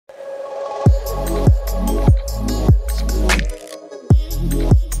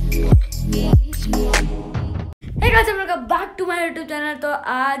Welcome back to my YouTube channel. तो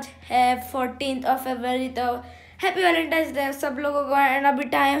आज है 14 फरवरी, तो हैप्पी वैलेंटाइंस डे सब लोगों को। एंड अभी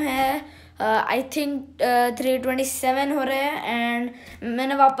टाइम है आई थिंक 3:27 हो रहे हैं। एंड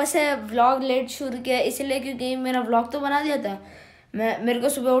मैंने वापस से व्लॉग लेट शुरू किया इसलिए क्योंकि मेरा व्लॉग तो बना दिया था। मेरे को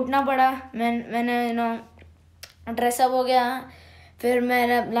सुबह उठना पड़ा। मैंने ड्रेसअप हो गया, फिर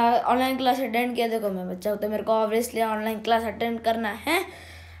मैंने ऑनलाइन क्लास अटेंड किया। देखो मैं बच्चा हूँ तो मेरे को ऑब्वियसली ऑनलाइन क्लास अटेंड करना है।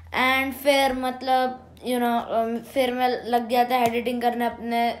 एंड फिर मतलब फिर मैं लग गया था एडिटिंग करने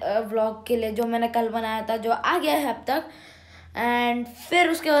अपने व्लॉग के लिए जो मैंने कल बनाया था, जो आ गया है अब तक। एंड फिर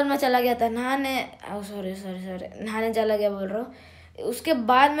उसके बाद मैं चला गया था नहाने। सॉरी नहाने चला गया बोल रहा हूँ। उसके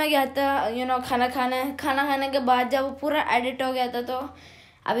बाद मैं गया था खाना खाने के बाद जब वो पूरा एडिट हो गया था, तो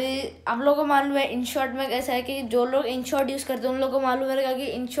अभी आप लोगों को मालूम है इन शॉर्ट में कैसा है कि जो लोग इन शॉर्ट यूज़ करते हैं उन लोगों को मालूम रहेगा कि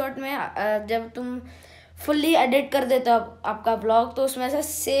इन शॉर्ट में जब तुम फुल्ली एडिट कर देते हो आपका ब्लॉग, तो उसमें ऐसा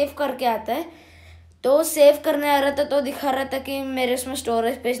सेव करके आता है। तो सेव करने आ रहा था तो दिखा रहा था कि मेरे उसमें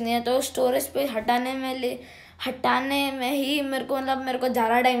स्टोरेज स्पेस नहीं है। तो स्टोरेज स्पेस हटाने में ही मेरे को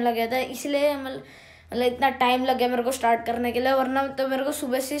ज़्यादा टाइम लग गया था, इसलिए मतलब इतना टाइम लग गया मेरे को स्टार्ट करने के लिए। वरना तो मेरे को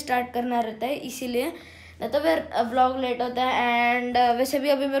सुबह से स्टार्ट करना रहता है, इसीलिए नहीं तो फिर व्लॉग लेट होता है। एंड वैसे भी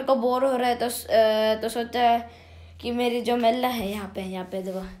अभी मेरे को बोर हो रहा है तो सोचा है कि मेरी जो मेला है यहाँ पे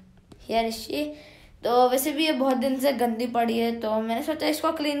देखो यार इसी, तो वैसे भी ये बहुत दिन से गंदी पड़ी है, तो मैंने सोचा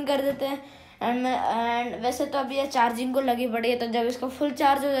इसको क्लीन कर देते हैं। एंड वैसे तो अभी ये चार्जिंग को लगी पड़ी है, तो जब इसको फुल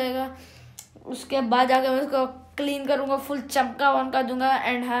चार्ज हो जाएगा उसके बाद जाकर मैं इसको क्लीन करूँगा, फुल चमका वमका दूंगा।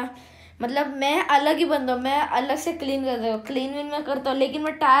 एंड हाँ मतलब मैं अलग ही बंदा हूँ, मैं अलग से क्लीन कर देता हूँ। क्लीन विन मैं करता हूँ, लेकिन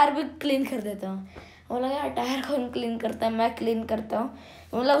मैं टायर भी क्लीन कर देता हूँ। वो लगा टायर कौन क्लीन करता है, मैं क्लीन करता हूँ।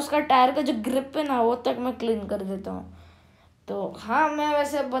 मतलब उसका टायर का जो ग्रिप है ना वो तक मैं क्लीन कर देता हूँ। तो हाँ मैं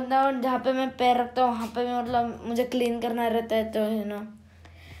वैसे बंदा हूँ जहाँ पे मैं पैर रखता हूँ वहाँ पे भी मतलब मुझे क्लीन करना रहता है, तो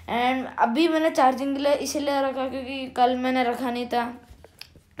एंड अभी मैंने चार्जिंग के लिए इसीलिए रखा क्योंकि कल मैंने रखा नहीं था।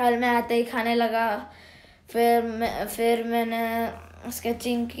 कल मैं आते ही खाने लगा, फिर मैंने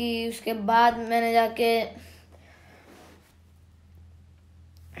स्केचिंग की, उसके बाद मैंने जाके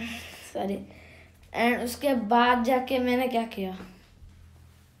एंड उसके बाद जाके मैंने क्या किया,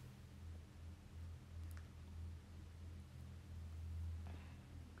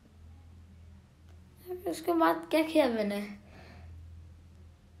 उसके बाद क्या किया मैंने,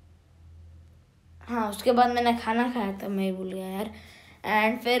 हाँ उसके बाद मैंने खाना खाया था, मैं ही भूल गया यार।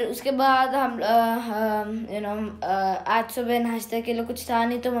 एंड फिर उसके बाद हम आज सुबह नाश्ते के लिए कुछ था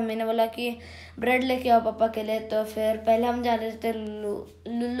नहीं, तो मम्मी ने बोला कि ब्रेड लेके आओ पापा के लिए। तो फिर पहले हम जा रहे थे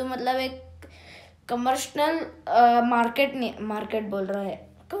लुल्लू मतलब एक कमर्शियल मार्केट बोल रहा है,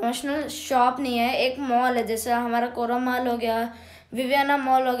 कमर्शियल शॉप नहीं है, एक मॉल है। जैसे हमारा कोरा मॉल हो गया, विवियाना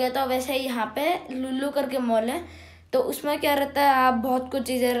मॉल हो गया, तो वैसे ही यहाँ पे लुल्लू करके मॉल है। तो उसमें क्या रहता है आप बहुत कुछ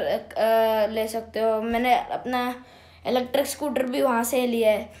चीज़ें ले सकते हो। मैंने अपना इलेक्ट्रिक स्कूटर भी वहाँ से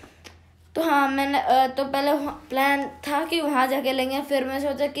लिया है। तो हाँ मैंने तो पहले प्लान था कि वहाँ जाके लेंगे, फिर मैं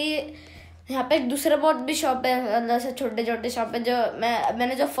सोचा कि यहाँ पे एक दूसरा बहुत भी शॉप है, जैसे छोटे छोटे शॉप है जो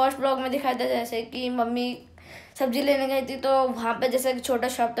मैंने जो फर्स्ट ब्लॉग में दिखाया था, जैसे कि मम्मी सब्जी लेने गई थी तो वहाँ पे जैसे एक छोटा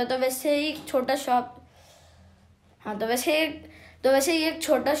शॉप था, तो वैसे ही छोटा शॉप, हाँ तो वैसे ही एक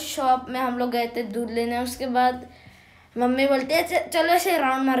छोटा शॉप में हम लोग गए थे दूध लेने। उसके बाद मम्मी बोलती है चलो ऐसे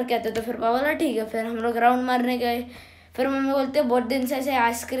राउंड मार के आते, तो फिर पापा बोला ठीक है, फिर हम लोग राउंड मारने गए। फिर मम्मी बोलते हैं बहुत दिन से ऐसे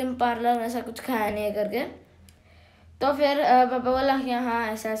आइसक्रीम पार्लर में ऐसा कुछ खाया नहीं है करके, तो फिर पापा बोला कि हाँ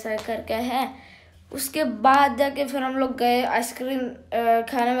ऐसा करके है। उसके बाद जाके फिर हम लोग गए आइसक्रीम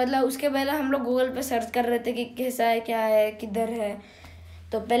खाने। मतलब उसके पहले हम लोग गूगल पे सर्च कर रहे थे कि कैसा है क्या है किधर है।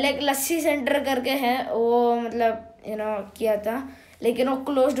 तो पहले एक लस्सी सेंटर करके है वो मतलब किया था, लेकिन वो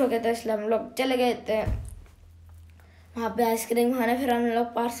क्लोज्ड हो गया था, इसलिए हम लोग चले गए थे वहाँ पे आइसक्रीम खाने। फिर हम लोग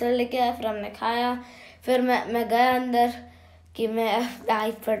पार्सल लेके आए, फिर हमने खाया। फिर मैं गया अंदर कि मैं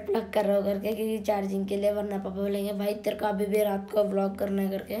आईपैड प्लग कर रहा हूँ करके, क्योंकि चार्जिंग के लिए, वरना पापा बोलेंगे भाई तेरे को अभी भी रात को व्लॉग करना है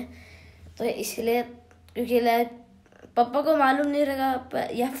करके। तो इसलिए क्योंकि पापा को मालूम नहीं रहेगा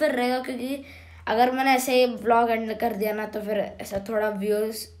या फिर रहेगा, क्योंकि अगर मैंने ऐसे ही व्लॉग एंड कर दिया ना तो फिर ऐसा थोड़ा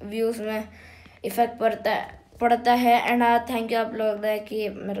व्यूज़ में इफेक्ट पड़ता है। एंड थैंक यू आप लोग ने कि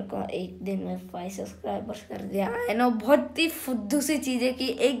मेरे को एक दिन में 5 सब्सक्राइबर्स कर दिया। आई नो बहुत ही फुद्दू सी चीज़ है कि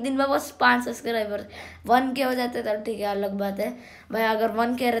एक दिन में बस 5 सब्सक्राइबर्स, 1K हो जाते तब ठीक है अलग बात है भाई। अगर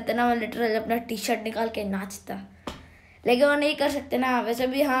 1K रहते ना मैं लिटरली अपना टी-शर्ट निकाल के नाचता, लेकिन वो नहीं कर सकते ना। वैसे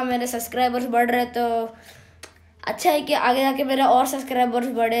भी हाँ मेरे सब्सक्राइबर्स बढ़ रहे तो अच्छा है कि आगे जाके मेरे और सब्सक्राइबर्स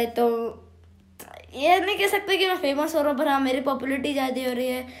बढ़े। तो ये नहीं कह सकते कि मैं फेमस हो रहा हूँ, पर हाँ मेरी पॉपुलैरिटी ज़्यादा हो रही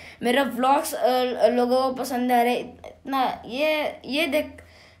है, मेरा व्लॉग्स लोगों को पसंद आ रहे इतना। ये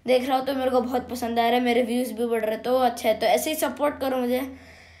देख रहा हूँ तो मेरे को बहुत पसंद आ रहा है, मेरे व्यूज़ भी बढ़ रहे, तो अच्छा है। तो ऐसे ही सपोर्ट करो मुझे।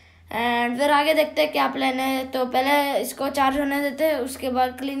 एंड फिर आगे देखते हैं क्या प्लान है। तो पहले इसको चार्ज होने देते हैं, उसके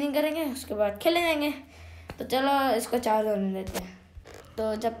बाद क्लीनिंग करेंगे, उसके बाद खेलने जाएंगे। तो चलो इसको चार्ज होने देते हैं।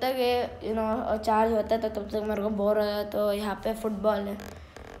 तो जब तक ये चार्ज होता है तो तब तक मेरे को बोर हो गया। तो यहाँ पे फुटबॉल है,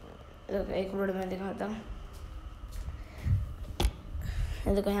 तो एक मिनट में दिखाता हूँ।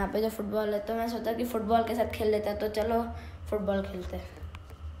 देखो यहाँ पे जो फुटबॉल है, तो मैं सोचा कि फुटबॉल के साथ खेल लेता है। तो चलो फुटबॉल खेलते हैं।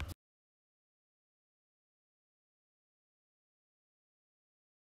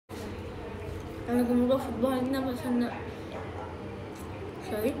 मुझको फुटबॉल इतना पसंद है,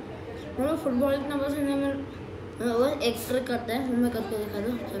 मुझे फुटबॉल इतना पसंद है। मैं वो एक ट्रिक करता है, मैं करके दिखा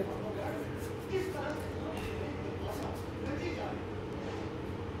दूँ। चलो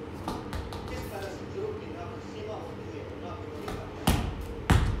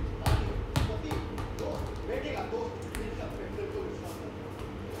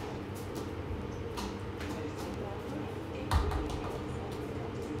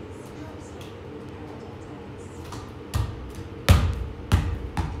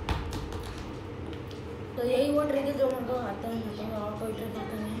तो यही वो ट्रिक है जो मेरे को आता है, मतलब और कोई ट्रिक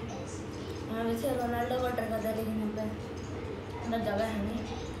आता नहीं। हाँ वैसे रोनाल्डो का ट्रिक आता है, लेकिन यहाँ पे इतना जगह है नहीं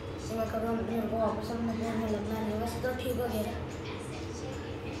तो मैं करूँ, मेरे को वापस अपने प्लेयर में लगना नहीं। वैसे तो ठीक हो गया,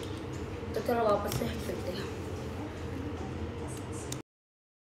 तो चलो वापस से खेलते हैं।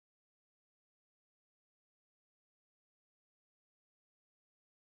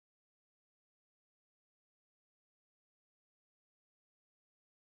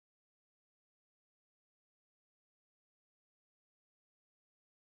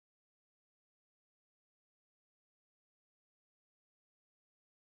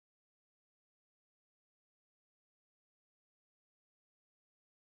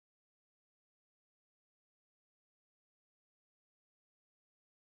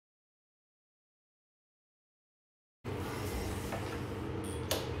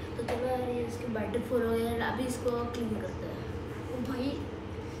 तो चलो यार, ये इसकी बैटरी फुल हो गई है, अभी इसको क्लीन करते हैं। ओ भाई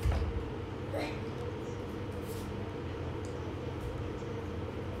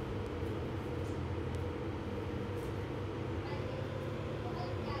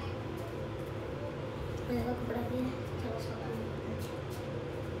मेरा कपड़ा भी है, चलो इसको clean करते हैं।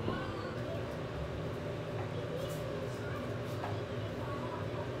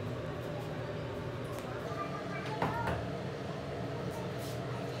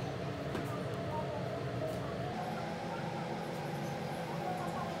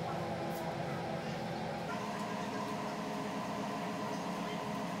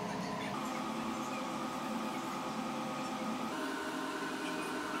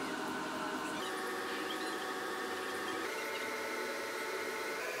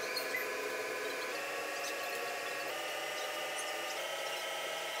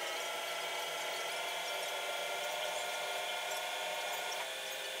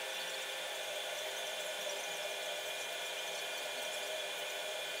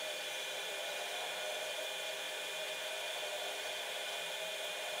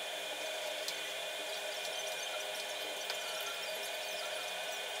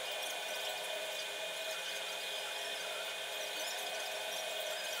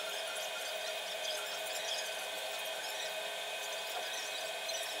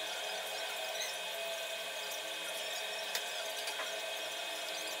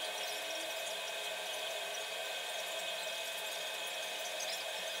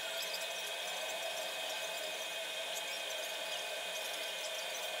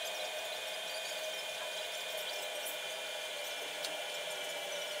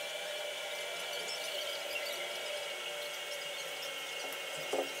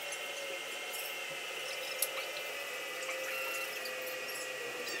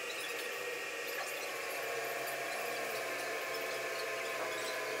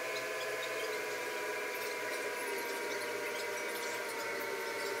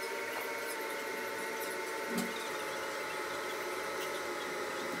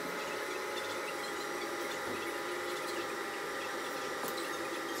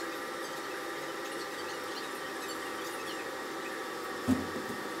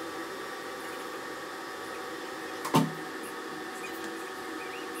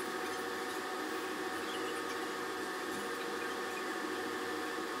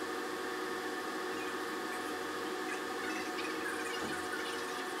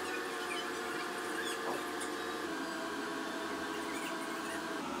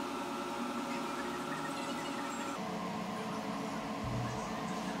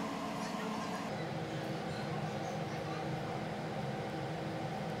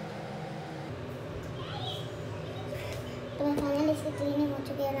 तो मैं फाइनली इसकी क्लीनिंग हो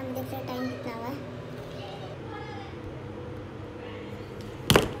चुकी है। हम देख रहे हैं टाइम कितना हुआ है।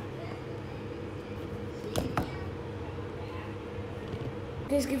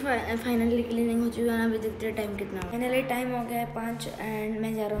 ओके, इसकी फाइनली क्लीनिंग हो चुकी है ना। अभी देखते हैं टाइम कितना। फाइनली टाइम हो गया है 5 एंड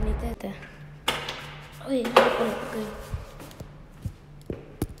मैं जा रहा हूँ नीचे।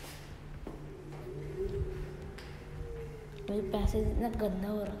 मेरे पैसे इतना गंदा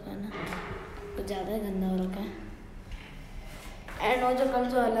हो रखा है ना, कुछ ज़्यादा गंदा हो रखा है। एंड वो जो कल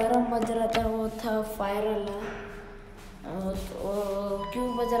जो अलार्म बज रहा था वो था फायर अलार्म। तो क्यों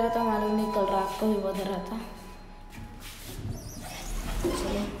बज रहा था मालूम नहीं, कल रात को भी बज रहा था।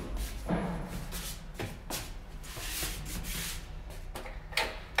 चलिए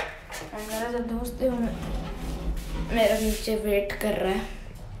मेरा जो दोस्त है मेरा नीचे वेट कर रहा है।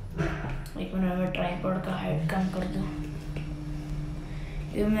 एक मिनट में ट्राइपॉड का हाइट कम कर दूँ,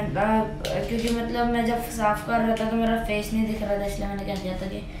 क्योंकि मतलब मैं जब साफ कर रहा था तो मेरा फेस नहीं दिख रहा था, इसलिए मैंने क्या किया था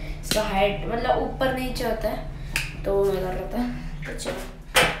कि इसका हाइट मतलब ऊपर नीचे होता है तो वो मैं कर रहा था। तो चलो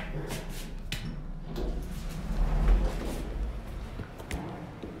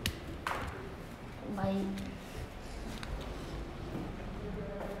भाई,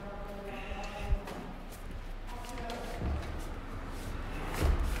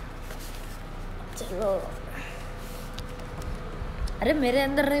 चलो। अरे मेरे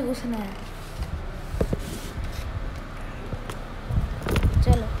अंदर नहीं घुसना है।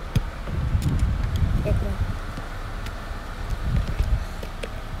 चलो एक मिनट।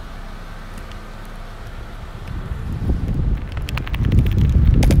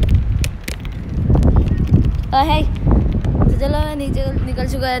 Hey, तो चलो मैं नीचे निकल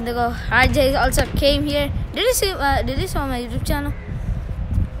चुका है। देखो, आज I also came here. Did you saw my YouTube channel?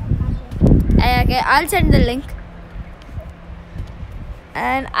 Okay, I'll send the link.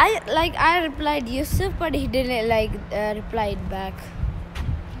 And I replied Yusuf, but he didn't replied back.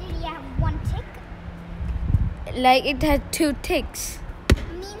 Did he have one tick? Like it had 2 ticks.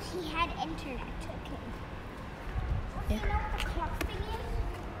 Means he had internet. Okay. Yeah. You know what the clock thing is?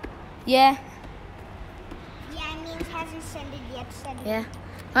 Yeah. Yeah, it means hasn't sent it yet. Send it. Yeah.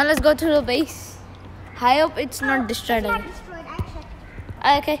 Now let's go to the base. I hope it's not destroyed It's not again. destroyed. I checked.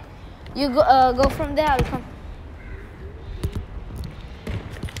 Okay. You go from there. I'll come.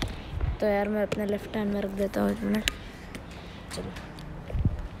 तो यार मैं अपने left hand में रख देता हूँ। एक minute. चलो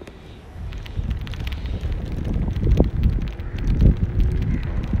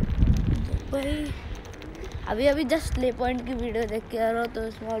भाई, अभी जस्ट ले पॉइंट की वीडियो देख के आ रहा हूँ। तो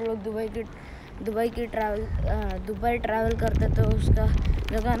उसमें हम लोग दुबई ट्रैवल करते तो उसका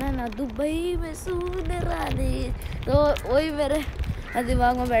जो गाना है ना, दुबई में सुन रानी, तो वही मेरे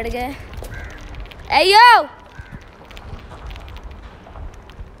दिमाग में बैठ गए। ए यो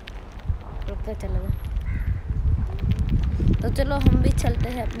रुकता चला गया। तो चलो हम भी चलते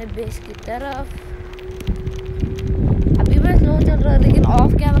हैं अपने बेस की तरफ। अभी मैं स्लो चल रहा है लेकिन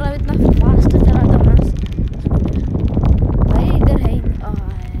ऑफ कैमरा इतना फास्ट चला था मैं। भाई इधर है ही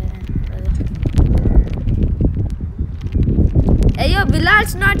hey yo,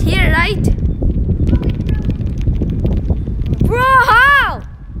 Bilal's not here, right? Bro, how?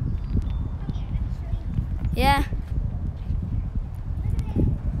 Yeah.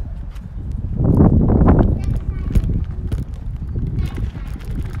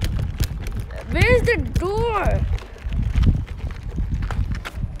 Where's the door?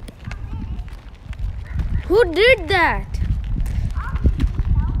 Who did that?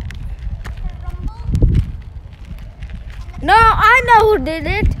 No, I know who did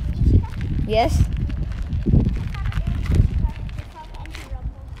it. Yes.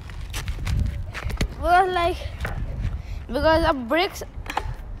 Well, like, because of bricks.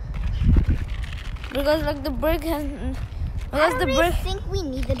 Because like the brick has. I don't really think we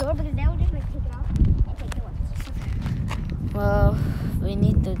need the door because that would just like take it off and take the one. Well, we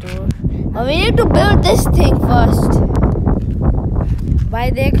need the door. But we need to build this thing first. भाई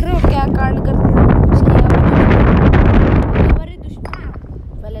देख रहे हो क्या कांड करते हैं? हमारे दुश्मन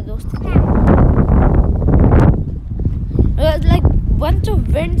पहले दोस्त थे। Like bunch of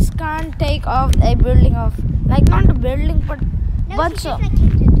winds can't take off a building off. Like not a building, but No, bunch she of. just like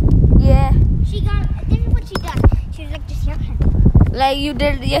kicked it. Yeah. She got. This is what she done. She was like just here. Like you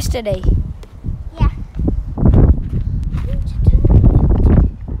did yesterday. Yeah.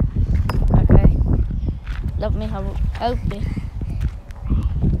 Okay. Let me help me.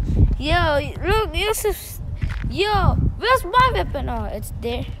 Yo, look, Yusuf. Yo, where's my weapon? Oh, it's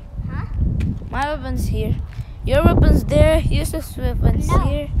there. Huh? My weapon's here. Your weapon's there. Yusuf's weapon's No.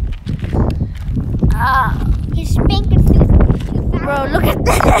 here. Ah, His spanker suit. bro, look at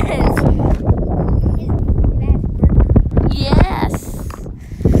this. Yes.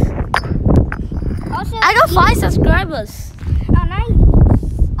 Also, I got 5 subscribers. Oh, nice.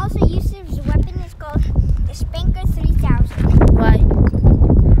 Also, Yusuf's weapon is called the Spanker 3000. Why?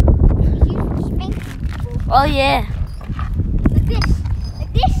 Oh yeah. Like this.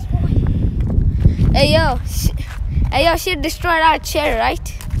 Like this. Hey yo, she destroyed our chair, right?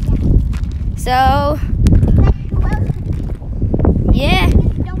 So Like, who else? yeah.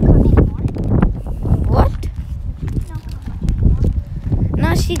 Don't come anymore. What? Don't come much anymore.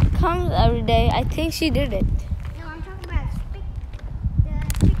 No, she comes every day. I think she did it. No, I'm talking about the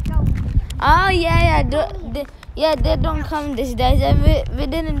stick goat. Oh yeah. They don't come these days, and we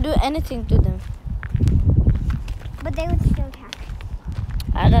didn't do anything to them. But they would still attack.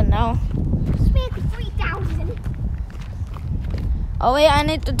 I don't know. Speak 3,000. Oh wait, I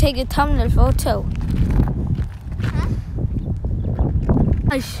need to take a thumbnail photo. Huh?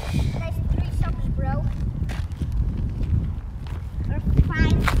 Gosh. That's 3 subs, bro. Or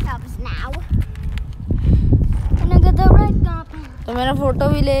 5 subs now. And I got the right cop. तो मैंने photo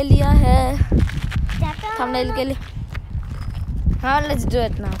भी ले लिया है thumbnail के लिए. Now let's do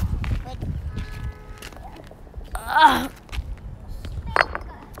it now.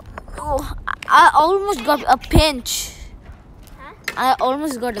 Oh, I almost got a pinch. Huh? I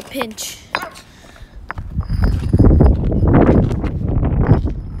almost got a pinch.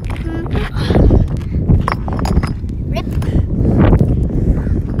 Rip.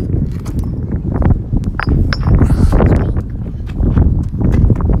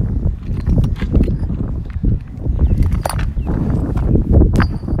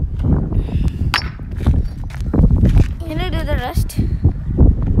 Can you do the rest?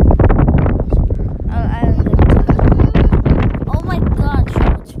 Oh my god, so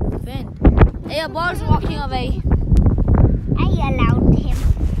much wind. Hey, your ball's walking away. I allowed him.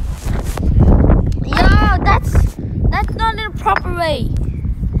 Yeah, that's not in a proper way.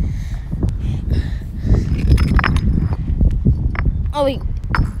 Oh wait.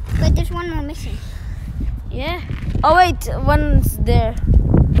 But there's one more missing. Yeah. Oh wait, one's there.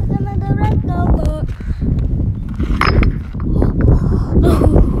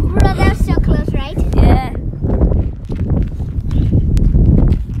 Bro, that was so close, right? Yeah.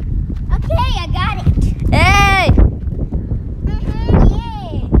 Okay, I got it. Hey!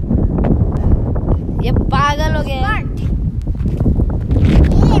 Yeah. ये पागल हो गया. Smart.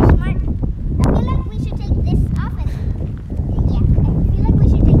 Yeah, smart. I feel like we should take this off. Yeah, I feel like we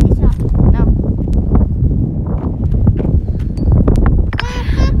should take this off. No.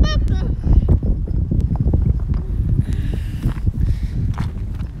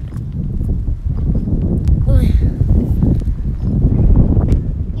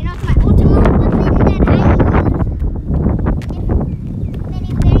 You know, it's my ultimate weapon that I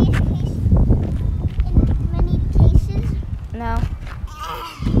use in many cases. No.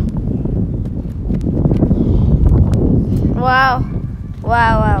 Wow.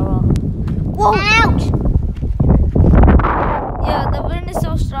 Whoa. Ouch! Yeah, the wind is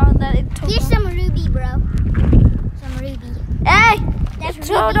so strong that it took. Here's some ruby, bro. Some ruby. Hey! That's It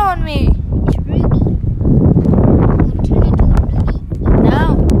threw it ruby. on me. It's ruby. We'll turn it to a ruby. No.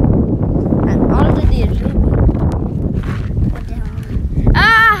 I'm already a ruby. What the hell?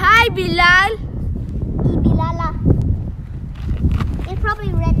 Hi Bilal. Ibilala. It's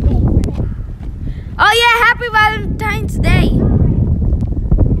probably red day for him. Oh yeah, happy Valentine's Day.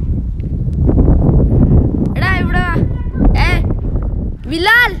 എടാ ഇവിടെ വാ.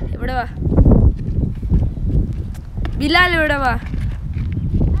 ബിലാൽ ഇവിടെ വാ. ബിലാൽ ഇവിടെ വാ.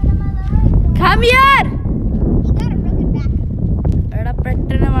 Come here. He got a broken back. എടാ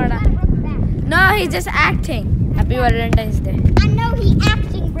പെട്ടെന്ന് He വാടാ. got a broken back. No, he's just acting. Happy Valentine's Day. I know he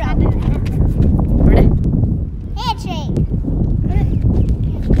acting, bro. ഇവിടെ. Handshake.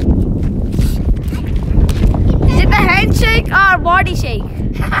 Is it a handshake or body shake?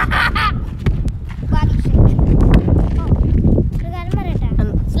 Body shake. Oh.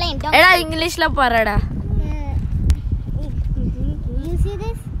 Slane, don't. എടാ ഇംഗ്ലീഷിലെ പറടാ. You see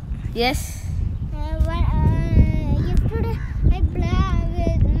this? Yes. Yesterday I played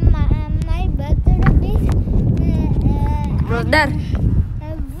with my birthday. Brother.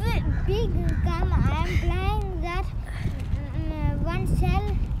 Big come. I'm playing that one cell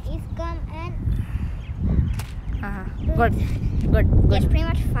is come and Good. it's pretty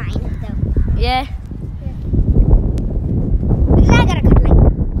much fine though. Yeah. Because I gotta cut like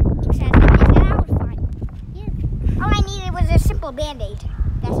exactly this and I was fine. Yeah. All I needed was a simple band-aid.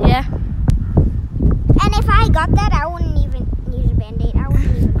 That's it. Yeah. And if I got that, I wouldn't even use a band-aid. I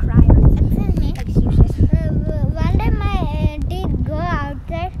wouldn't even cry or anything. Like, it's useless. One day my did go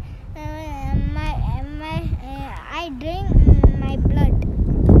outside. I drink my blood.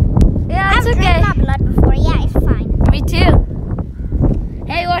 Yeah, it's I've okay. drank my blood before. Yeah, it's fine. Me too.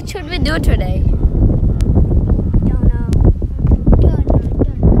 Hey, what should we do today? Don't know.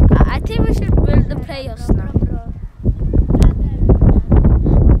 I think we should build the playhouse now.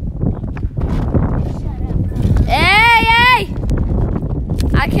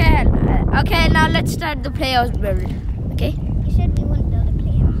 now let's start the playhouse build. Okay. You said we wouldn't build a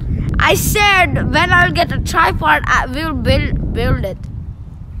playhouse. I said when I'll get a tripod, we'll build it.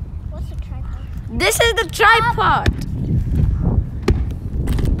 What's a tripod? This is the tripod.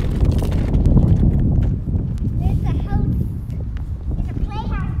 There's a house. There's a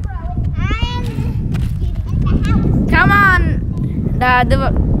playhouse, bro. And the house. Come on.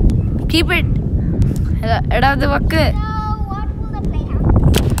 Keep it. So what will the playhouse be?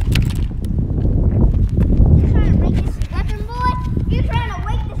 You're trying to break this weapon, boy. You're trying to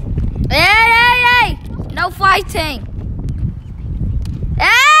wake this. Hey! No fighting.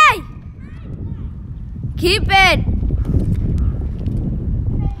 Hey! Keep it.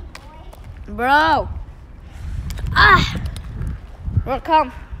 Bro. Bro,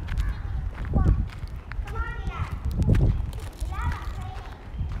 come.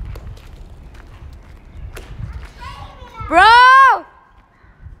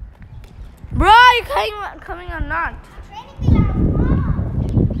 Bro, you coming or not?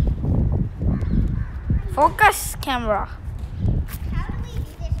 Focus camera. How do we do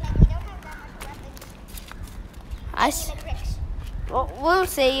this? Like, we don't have that much weapons. The bricks. We'll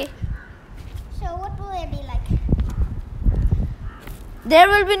see. So what will it be like? There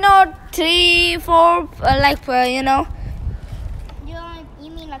will be no 3, 4, You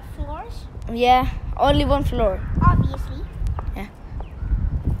mean like floors? Yeah, only one floor. Obviously.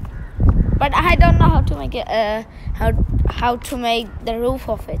 But I don't know how to make it. How to make the roof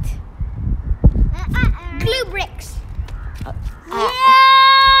of it. Glue bricks. Yeah,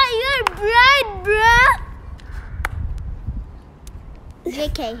 you're right, bro.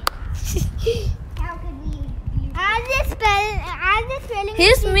 JK. How could we? I'm just spelling.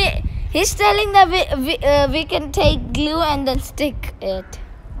 He's telling that we can take glue and then stick it.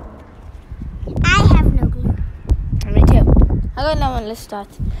 I have no glue. Me too. Okay, now let's start.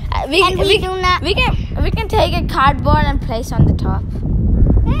 We can take a cardboard and place on the top.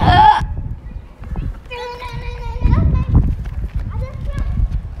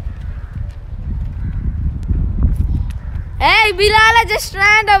 Hey, Bilal, just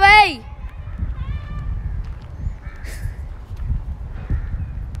ran away.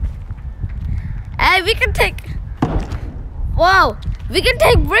 Hey, we can take. Wow, we can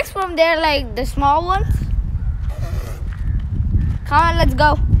take bricks from there, like the small ones. Come on, let's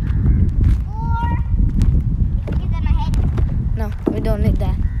go. Or give them a head. No, we don't need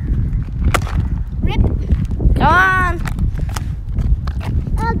that. Rip. Come on.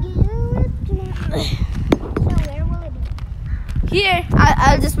 So where will it be? Here,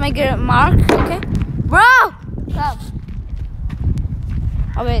 I'll just make a mark, okay? Bro! Come.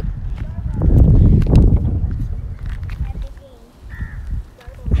 Oh, wait.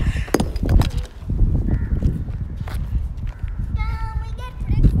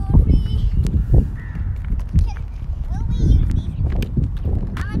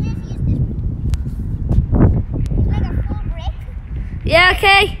 Yeah,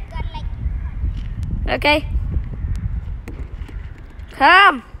 okay. Okay.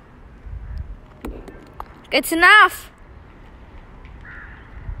 Come. It's enough.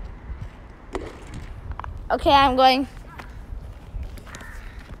 Okay, I'm going.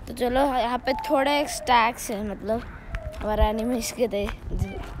 तो चलो यहाँ पे थोड़े stacks हैं, मतलब हमारा enemies के थे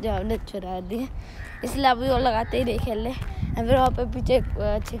जो हमने चुरा दिए, इसलिए अभी वो लगाते ही नहीं खेलने। फिर वहाँ पे पीछे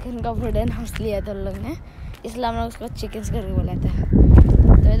चिकन का वुडन हाउस लिया था लोग ने, इसलिए हमने उसको चिकन्स करके बोला था।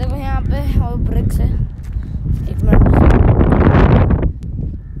 तो ये देखो यहाँ पे वो ब्रिक्स है, एक मिनट,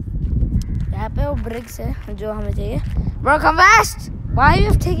 यहाँ पे वो ब्रिक्स है जो हमें चाहिए। Bro, come fast! Why you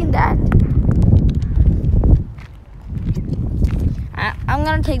have taken that? I'm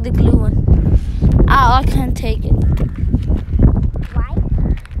gonna take the glue one. Oh, I can't take it. Why?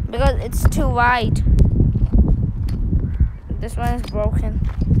 Because it's too wide. This one is broken.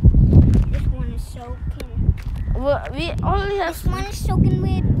 This one is soaking. Well, we only have. This one is soaking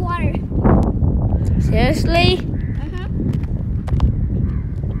with water. Seriously?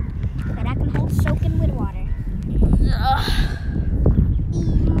 But I can hold soaking with water.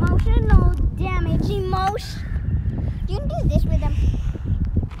 Emotional damage. You can do this with them.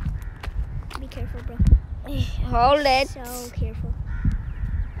 Be careful, bro. Hold it. So careful.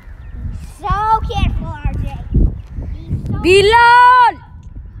 So careful, RJ. Bilal!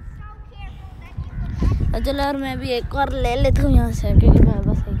 So careful that you could चलो और मैं भी एक और ले लेता हूँ यहाँ से, क्योंकि मैं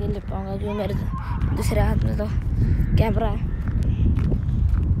बस एक ही ले पाऊँगा, क्योंकि मेरे दूसरे हाथ में तो कैमरा है।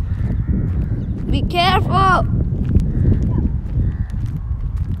 Be careful!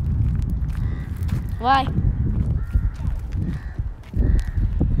 Why?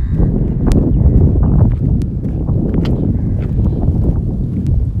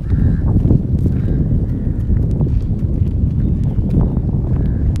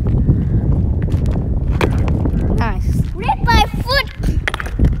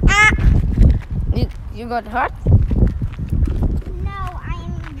 got hurt? No, I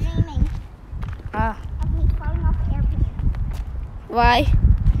am dreaming Ah. of me falling off the airplane. Why?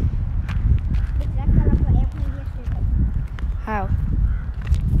 Because I fell off the airplane yesterday. How? I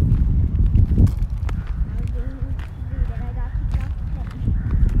was being rude and I got kicked off the plane.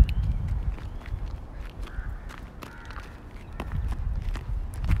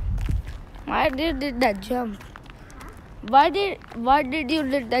 Why did you did that jump? Why did you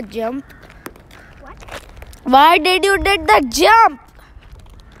did that jump? What? Why did you did that jump?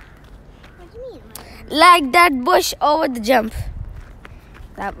 What do you mean? Like that bush over the jump.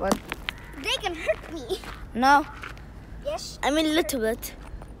 That one. They can hurt me. No, Yes, I mean little bit.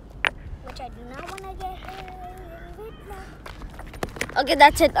 which I do not want to get hurt. Okay,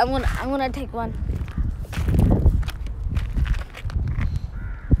 that's it. I'm gonna take one.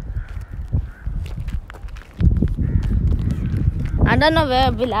 I don't know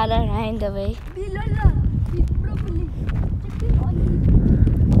where Bilal ran the way. Bilal, he's probably checking on his.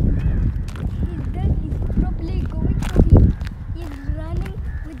 He's dead. He's probably going to be. He's running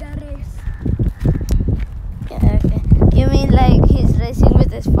with the race. Okay. You mean like he's racing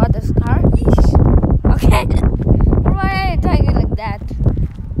with his father's car? Okay. Why are you talking like that?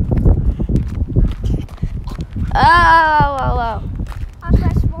 Oh. Also,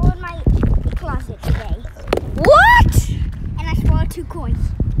 I swallowed my closet today. What? And I swallowed 2 coins.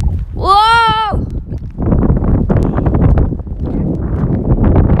 Whoa!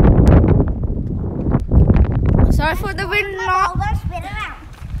 Sorry for the wind noise. Spit it out.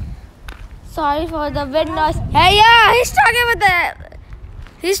 Sorry for the wind noise. Hey, yeah,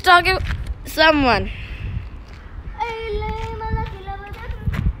 he's talking with someone.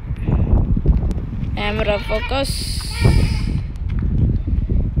 Camera focus.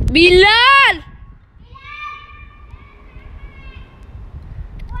 Bilal!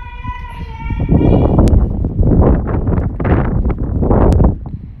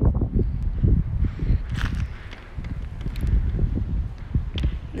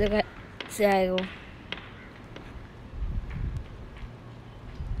 देखा से आएगा वो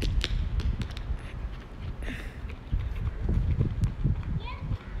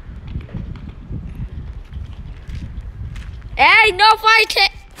Hey, no fighting!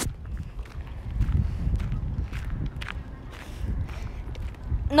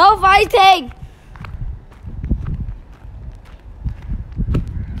 No fighting!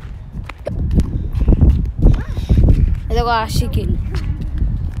 देखो आशिकी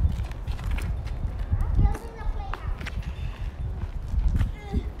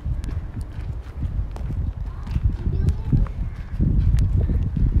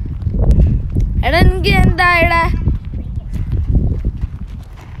എടൻക്ക് എന്താ എടാ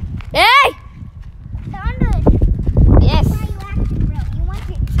Hey! Thunder. Yes. Why are you acting, bro? You want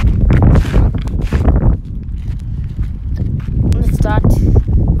it? Let's start.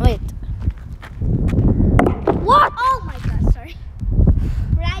 Wait. What? Oh my god, sorry.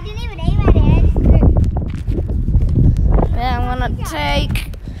 Bro, I didn't even aim at it. I just threw. Yeah, I'm gonna take.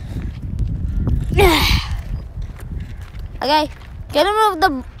 Okay. Can you move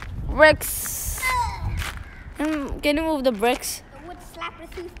the bricks? Can you move the bricks? The wood slapper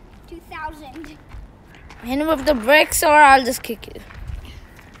 2000. Can you move the bricks or I'll just kick you?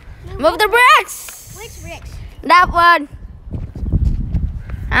 Move the bricks! Which bricks? That one.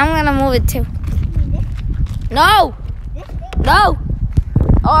 I'm gonna move it too. You mean this? No! This thing? No!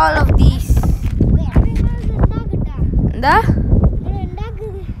 All of these. Wait, I didn't know it was a The?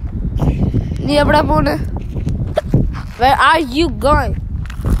 dagger. Where are you going?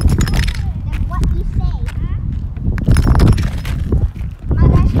 Then what you say, huh?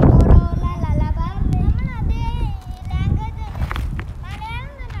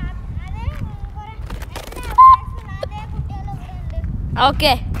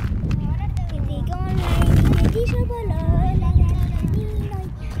 Okay.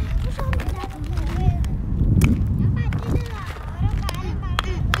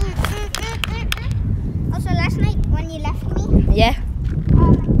 Also, last night when you left me, Yeah.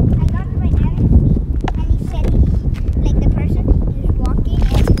 I got to my dad's and he said, like the person he was walking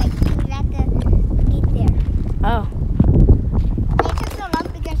and like he was at the gate there. Oh. And it took so long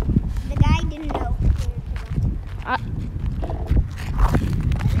because the guy didn't know.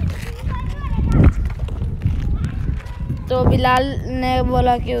 तो बिलाल ने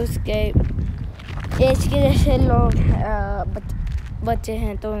बोला कि उसके as के जैसे लोग बच्चे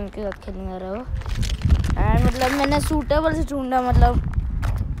हैं तो उनके साथ खेलने रहो एंड मतलब मैंने सूटेबल से ढूंढा मतलब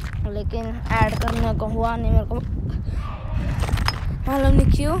लेकिन ऐड करने को हुआ नहीं मेरे को मालूम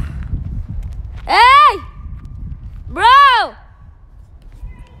नहीं क्यों Hey! Bro!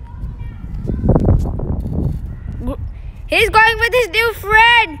 He's going with his new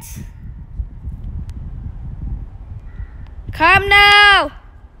friends. Come now.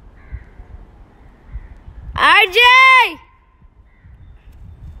 RJ.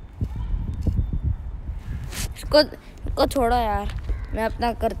 इसको छोड़ो यार, मैं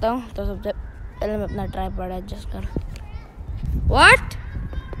अपना करता हूँ। तो सबसे पहले मैं अपना ट्राइपॉड एडजस्ट कर। What?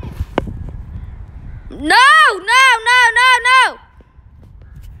 No, no, no, no, no.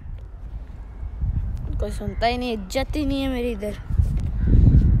 कोई सुनता ही नहीं, इज्जत ही नहीं है मेरी इधर।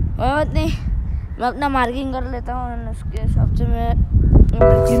 बात नहीं, मैं अपना मार्किंग कर लेता हूँ उसके हिसाब से मैं।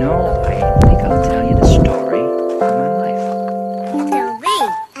 You know, I think I'll tell you the story of my life. Tell me.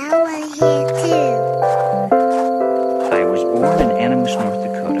 I want to hear too. I was born in Animus, North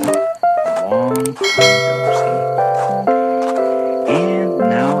Dakota, a long time ago, see? And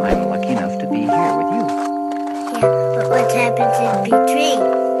now I'm lucky enough to be here with you. Yeah, but what happened in between?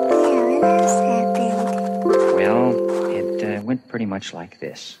 Yeah, what else happened? Well, it went pretty much like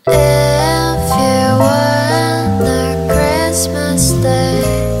this. If you were the Christmas day,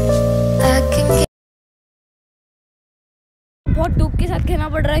 I can get बहुत दुख के साथ कहना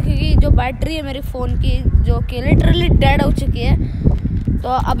पड़ रहा है क्योंकि जो बैटरी है मेरी फ़ोन की, जो कि लिटरली डेड हो चुकी है। तो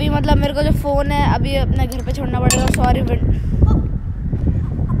अभी मतलब मेरे को जो फ़ोन है अभी अपने घर पे छोड़ना पड़ेगा। सॉरी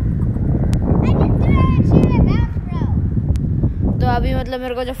तो अभी मतलब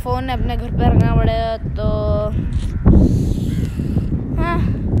मेरे को जो फ़ोन है अपने घर पे रखना पड़ेगा। तो हाँ,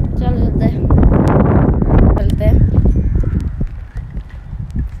 चलते हैं।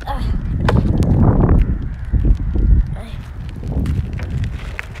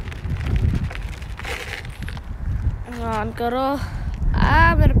 ऑन करो।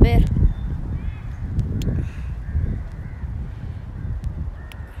 मेरे पैर।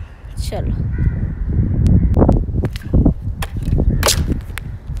 चलो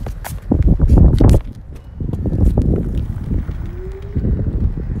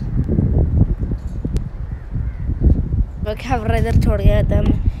कैमरा इधर छोड़ गया था,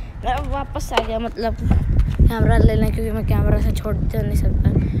 मैं वापस आ गया मतलब कैमरा लेना, क्योंकि मैं कैमरा से छोड़ तो नहीं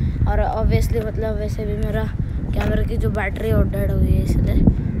सकता। और ऑब्वियसली मतलब वैसे भी मेरा कैमरा की जो बैटरी है वो डेड हो गई है, इसलिए।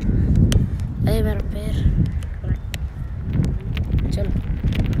 अरे मेरा पैर। चलो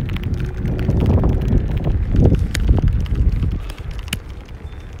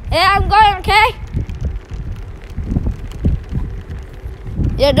Hey, I'm going, okay?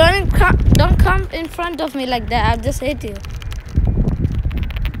 Yeah, don't come in front of me like that. I'll just hit you.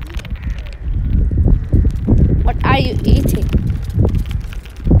 What are you eating?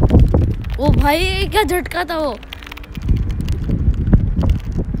 वो भाई क्या झटका था वो,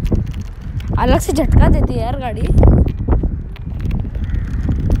 अलग से झटका देती है यार गाड़ी।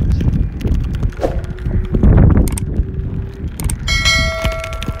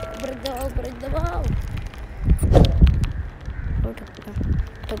 ब्रेक दबाओ।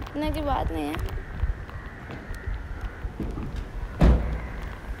 ठुकने की बात नहीं है।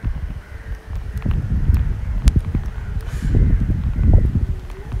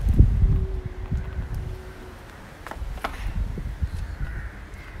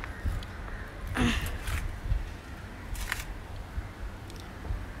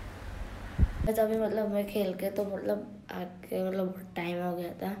 अभी मतलब मैं खेल के तो मतलब आके मतलब बहुत टाइम हो गया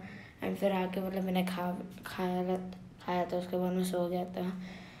था। एंड फिर आके मतलब मैंने खाया था, उसके बाद मैं सो गया था।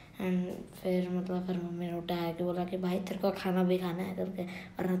 एंड फिर मतलब फिर मम्मी ने उठाया कि बोला कि भाई तेरे को खाना भी खाना है करके,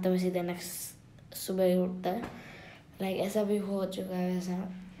 वरना तो मैं सीधे नेक्स्ट सुबह ही उठता है। लाइक ऐसा भी हो चुका है वैसा।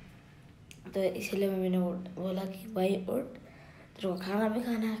 तो इसीलिए मम्मी ने बोला कि भाई उठ, तेरे को खाना भी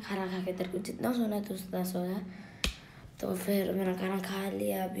खाना है, खाना खा के तेरे को जितना सोना है तो उतना सोया। तो फिर मैंने खाना खा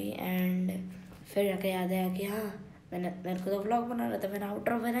लिया अभी। एंड फिर जाके याद आया कि हाँ मेरे को तो व्लॉग बनाना था, मैंने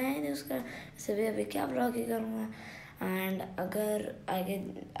आउटरो बनाया ही नहीं उसका, ऐसे भी अभी क्या व्लॉग ही करूँगा। एंड अगर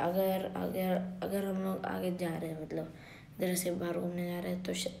हम लोग आगे जा रहे हैं मतलब इधर से बाहर घूमने जा रहे हैं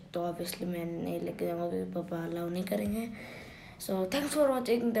तो ऑब्वियसली मैं नहीं लेके जाऊँगा क्योंकि पापा अलाउ नहीं करेंगे। So thanks for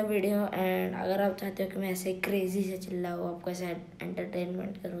watching the video. And अगर आप चाहते हो कि मैं ऐसे क्रेजी से चिल्लाऊँ, आपको ऐसे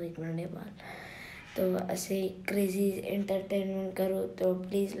एंटरटेनमेंट करूँ, 1 मिनट के बाद तो ऐसे क्रेजी एंटरटेनमेंट करो तो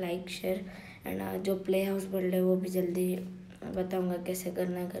प्लीज़ लाइक शेयर। एंड जो प्ले हाउस बिल्ड है वो भी जल्दी बताऊंगा कैसे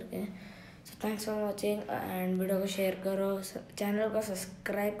करना है करके। So thanks for watching and video को शेयर करो, चैनल को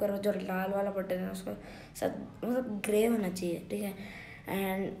सब्सक्राइब करो। जो लाल वाला बटन है उसको मतलब ग्रे होना चाहिए, ठीक है।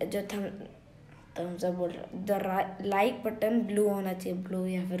 एंड जो थम्स अप बोल रहा, द लाइक बटन ब्लू होना चाहिए, ब्लू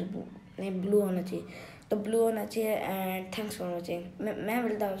या फिर नहीं ब्लू होना चाहिए, तो ब्लू होना चाहिए। And thanks for watching. मैं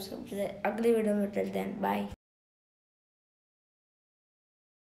मिलता हूँ आपसे अगली वीडियो में। Till then bye.